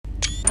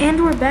And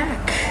we're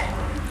back.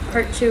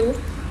 Part 2.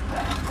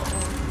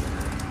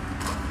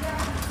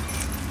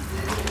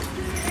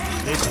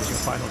 This is your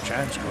final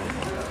chance,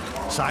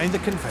 Corvo. Sign the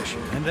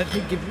confession, and let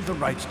me give you the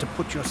rights to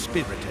put your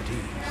spirit at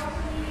ease.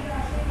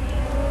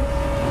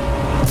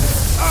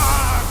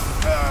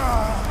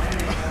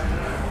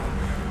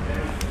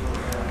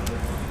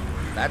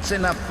 That's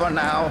enough for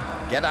now.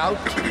 Get out.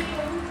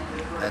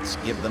 Let's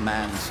give the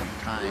man some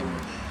time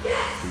to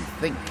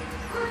think.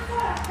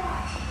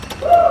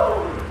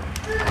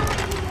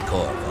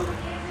 Corvo,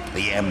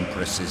 the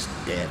Empress is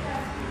dead.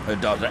 Her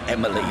daughter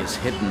Emily is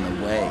hidden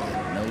away,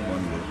 and no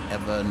one will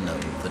ever know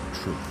the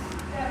truth.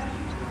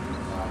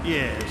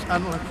 Yes,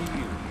 unlucky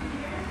you.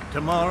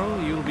 Tomorrow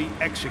you'll be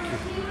executed,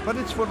 but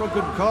it's for a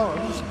good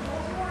cause.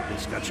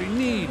 This country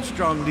needs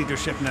strong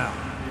leadership now,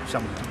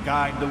 someone to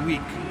guide the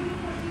weak.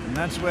 And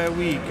that's where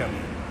we come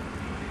in.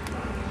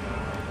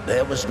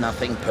 There was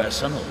nothing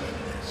personal in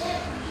this,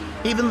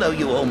 even though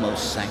you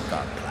almost sank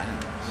our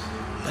plans.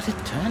 But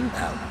it turned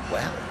out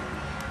well.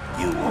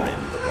 You were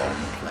in the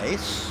wrong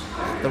place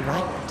at the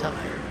right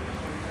time,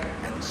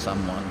 and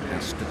someone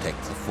has to take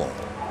the fall.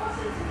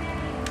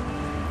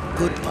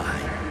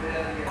 Goodbye,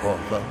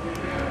 Corvo.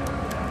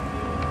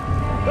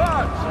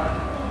 Guards!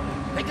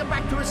 Take him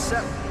back to his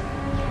cell.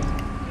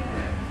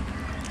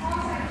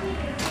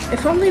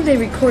 If only they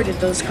recorded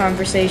those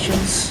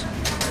conversations.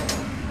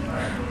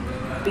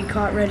 Be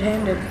caught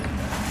red-handed.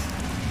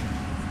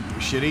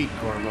 You should eat,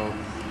 Corvo.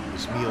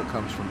 This meal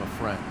comes from a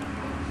friend.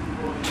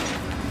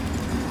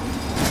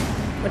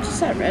 What does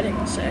that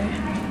Redding say?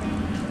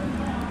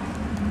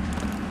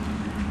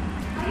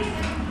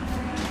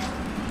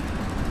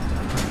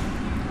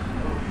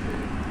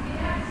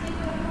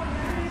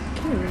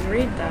 Can't even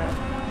read that.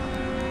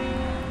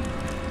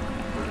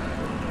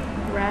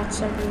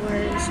 Rats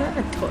everywhere. Is that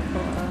a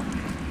toilet?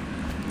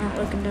 Not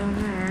looking down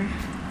there.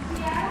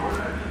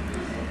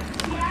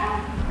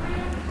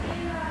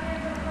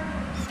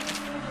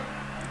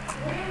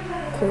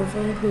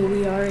 Corvo, who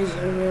we are, is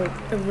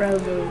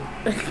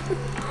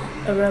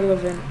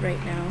irrelevant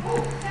right now.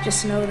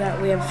 Just know that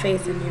we have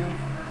faith in you.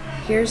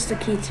 Here's the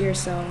key to your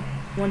cell.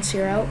 Once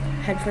you're out,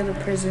 head for the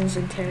prison's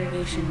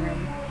interrogation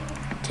room.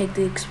 Take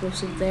the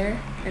explosive there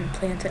and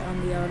plant it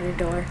on the outer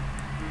door.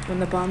 When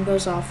the bomb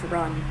goes off,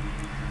 run.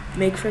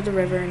 Make for the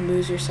river and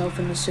lose yourself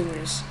in the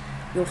sewers.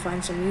 You'll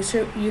find some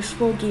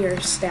useful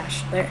gear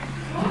stashed there.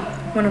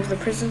 One of the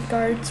prison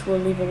guards will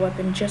leave a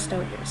weapon just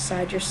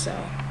outside your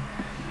cell.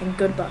 And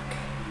good luck.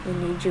 We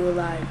need you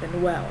alive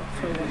and well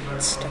for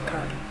what's to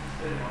come.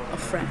 A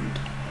friend.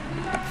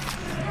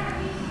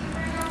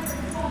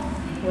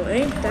 Well,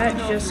 ain't that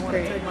just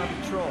great? Take my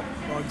patrol.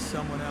 Bug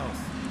someone else.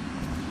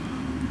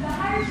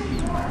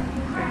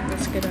 Alright,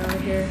 let's get out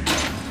of here.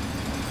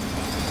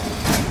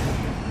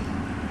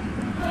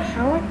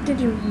 How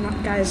did you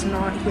guys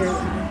not hear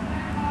that?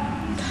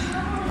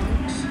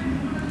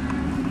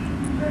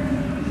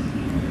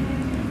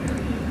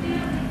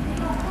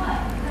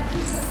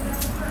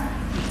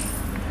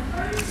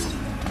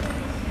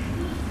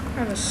 I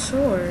have a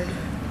sword.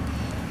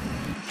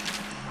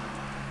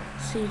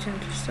 Siege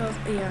enter stealth.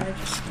 Yeah,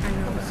 I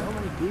know that. So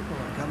many people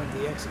are coming to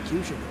the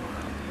execution.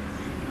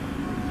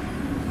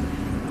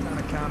 On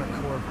account of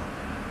Corvo,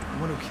 the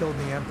one who killed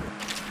the Emperor.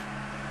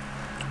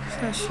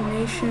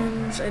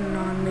 Assassinations and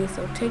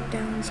non-lethal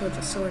takedowns with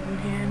a sword in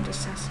hand.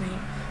 Assassinate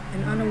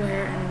an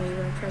unaware enemy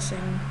by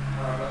pressing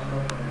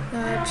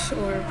that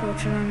or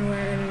approach an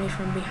unaware enemy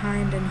from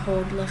behind and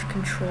hold left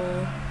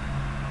control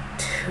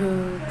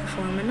to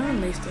perform a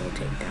non-lethal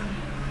takedown.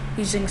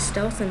 Using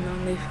stealth and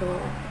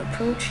non-lethal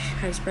approach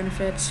has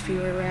benefits,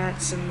 fewer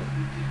rats and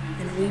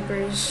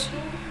weepers.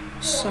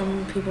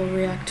 Some people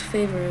react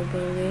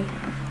favorably,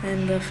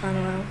 and the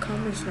final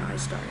outcome is not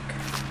as dark.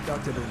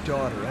 Abducted her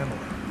daughter, Emily.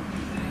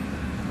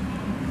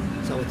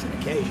 So it's an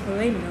occasion. Will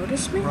they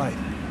notice me? Right.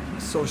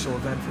 A social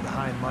event for the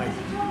high and mighty.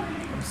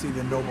 Come see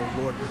the noble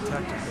Lord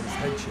Protector get his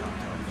head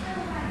chopped off.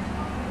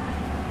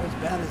 As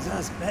bad as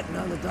us betting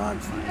on the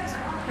dogfights.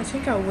 I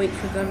think I'll wait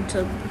for them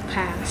to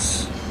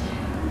pass.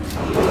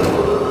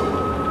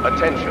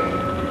 Attention,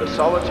 the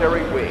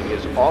solitary wing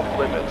is off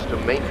limits to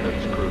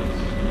maintenance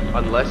crews,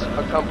 unless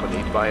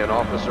accompanied by an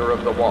officer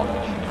of the watch.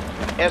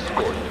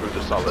 Escort through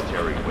the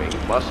solitary wing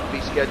must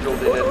be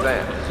scheduled in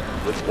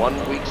advance, with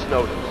 1 week's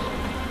notice.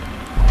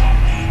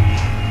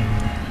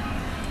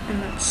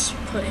 And let's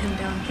put him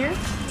down here.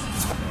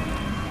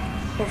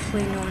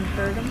 Hopefully no one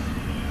heard him.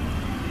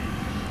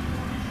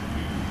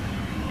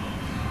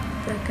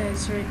 That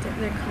guy's right there.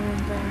 They're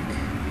coming back.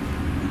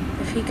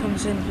 If he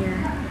comes in here.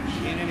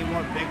 Ain't any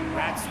more big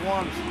rat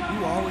swarms?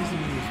 You always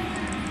amuse me.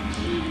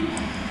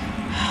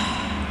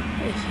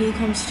 If he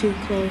comes too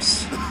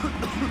close.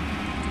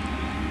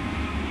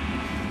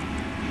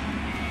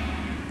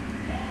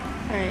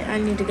 Alright, I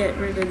need to get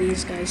rid of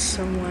these guys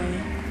some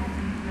way.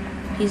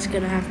 He's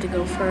gonna have to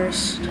go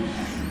first.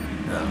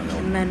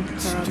 And then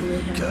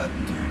probably him.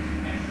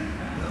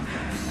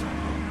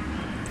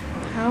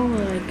 How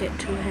will I get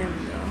to him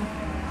though?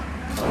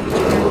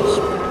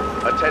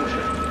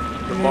 Attention.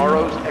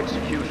 Tomorrow's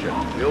execution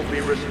will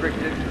be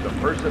restricted to the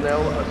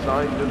personnel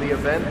assigned to the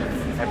event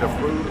and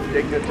approved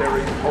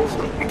dignitaries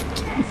only.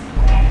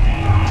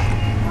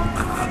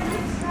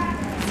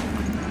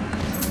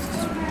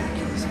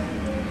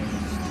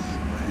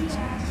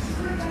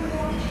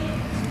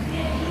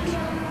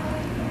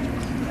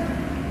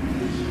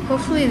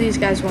 Hopefully these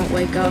guys won't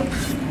wake up.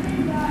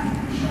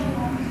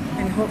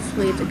 And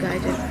hopefully the guy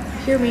didn't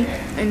hear me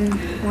and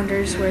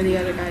wonders where the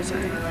other guys are.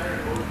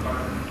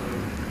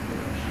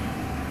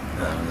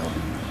 I don't know.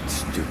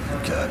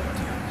 Stupid cat.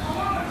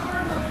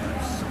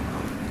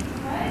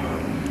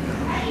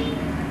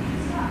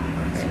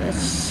 Okay,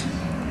 let's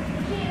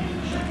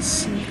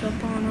sneak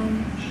up on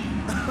him.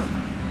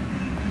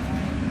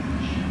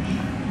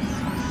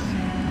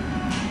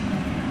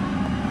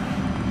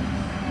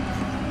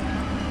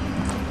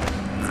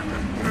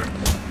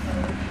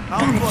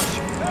 I'll push.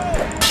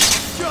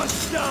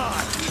 Just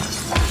die.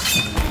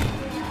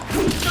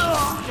 Get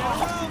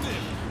around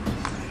it.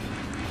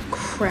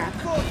 Crap.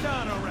 Go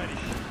down already.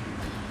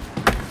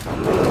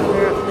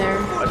 They're up there.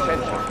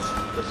 Attention,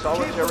 the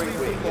solitary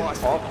wing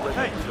is off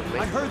limits to Hey,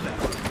 I maintenance heard that.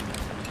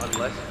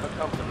 unless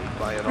accompanied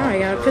by an Oh, I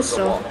got a officer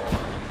pistol. of the watch.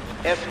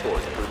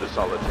 Escort through the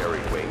solitary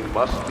wing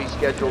must be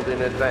scheduled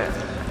in advance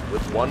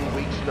with 1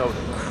 week's notice.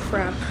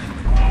 Crap.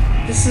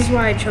 This is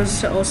why I chose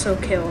to also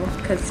kill,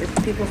 because if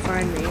people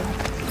find me,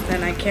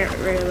 then I can't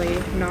really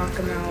knock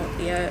them out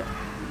yet.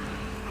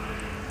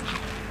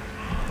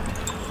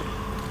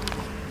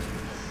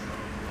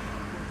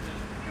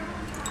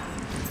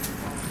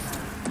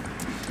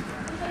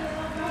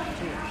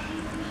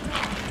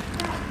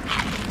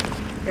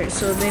 Alright,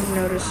 so they've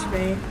noticed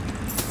me.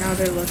 Now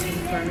they're looking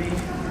for me.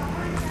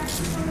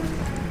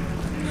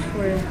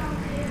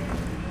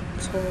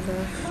 Let's hold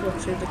off, look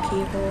through the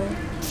keyhole.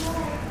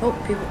 Oh,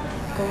 people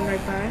going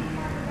right by.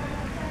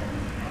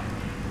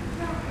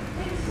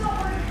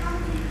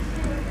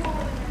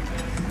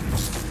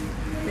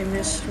 They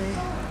missed me.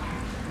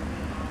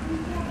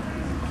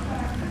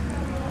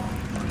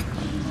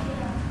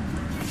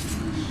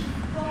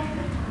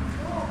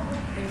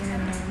 They ran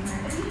down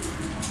there.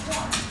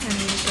 I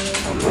need to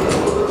go.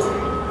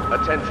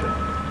 Attention,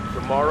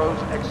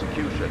 tomorrow's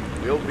execution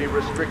will be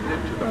restricted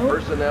to the Oh.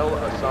 personnel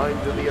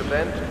assigned to the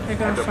event They're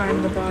gonna and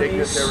find the approved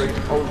bodies.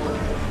 dignitaries only.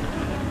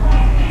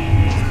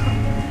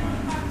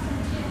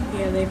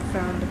 Yeah, they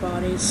found the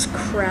bodies.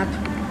 Crap.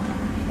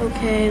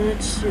 Okay,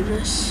 let's do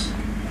this.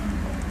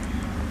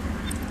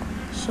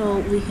 So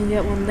we can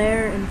get one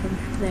there and from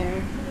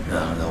there. I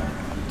don't know.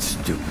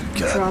 Stupid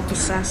cat. Drop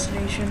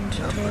assassination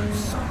tutorial.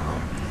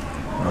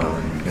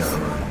 Oh,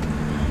 God.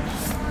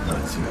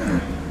 That's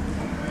it.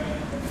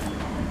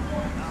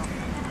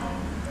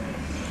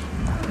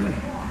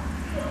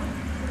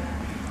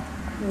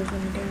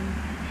 Moving again.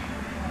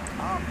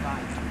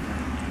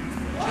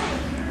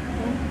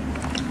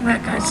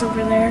 That guy's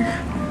over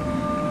there.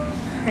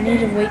 I need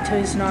to wait till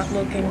he's not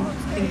looking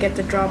and get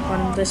the drop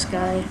on this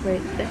guy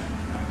right there.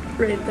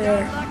 Right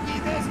there.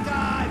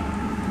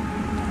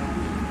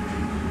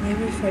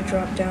 Maybe if I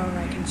drop down,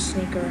 I can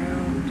sneak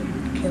around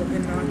and kill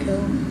and not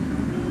kill.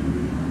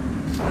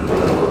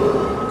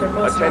 They're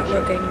both not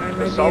looking. I Attention, might the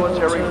be able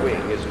solitary to.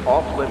 wing is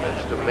off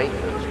limits to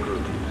maintenance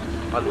crews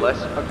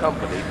unless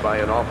accompanied by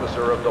an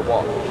officer of the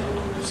watch.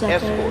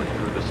 Second. Escort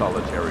through the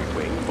solitary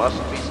wing must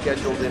be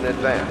scheduled in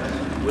advance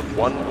with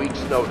 1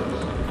 week's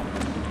notice.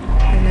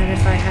 And then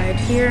if I hide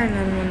here, and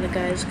then when the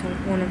guys come,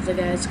 one of the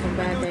guys come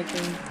back, I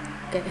can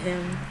get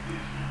him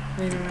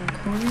in around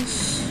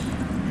corners.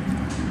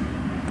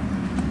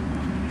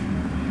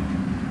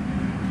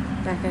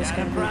 That guy's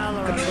gonna be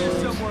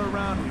controlled. Somewhere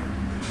around here.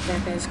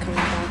 That guy's coming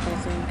back, I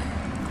think.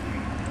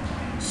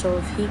 So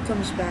if he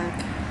comes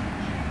back,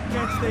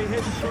 Can't stay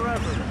hidden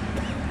forever.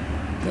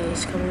 yeah,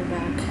 he's coming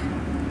back.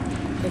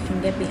 They can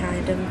get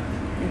behind him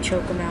and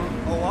choke him out.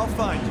 Oh, I'll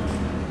find you.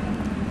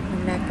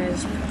 And that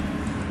guy's...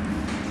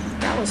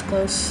 That was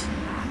close.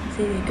 Is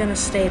he gonna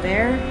stay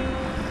there?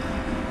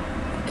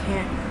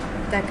 Can't.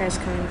 That guy's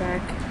coming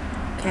back.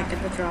 Can't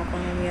get the drop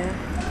on him yet.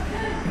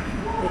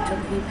 Wait till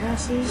he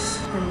passes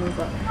and move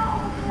up.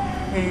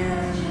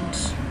 And...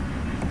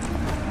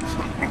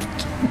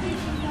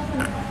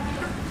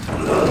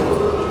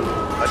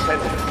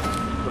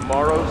 Attention,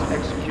 tomorrow's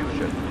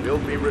execution will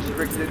be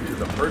restricted to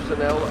the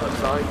personnel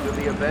assigned to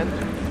the event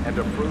and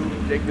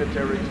approved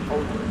dignitaries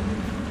only.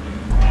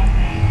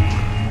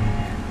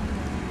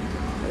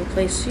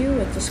 Replace you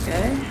with this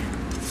guy.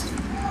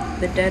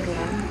 The dead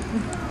one.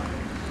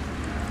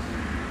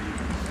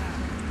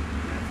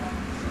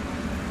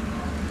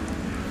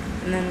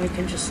 And then we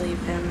can just leave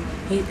him.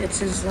 It's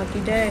his lucky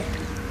day.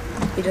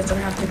 He doesn't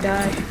have to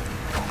die.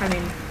 I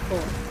mean,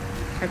 well,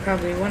 I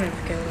probably wouldn't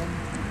have killed him.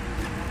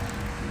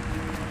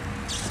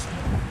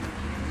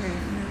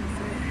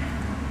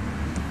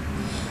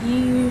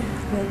 He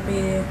won't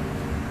be...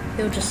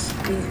 He'll just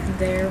be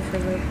there for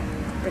the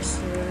rest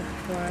of the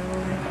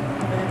while.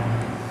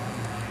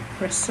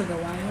 Rest of the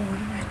while?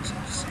 What am I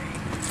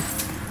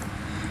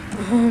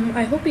saying?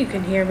 I hope you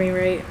can hear me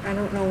right. I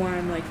don't know why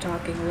I'm like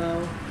talking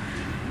low.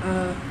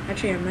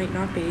 Actually, I might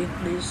not be.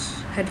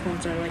 These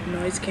headphones are like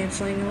noise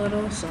canceling a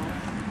little, so.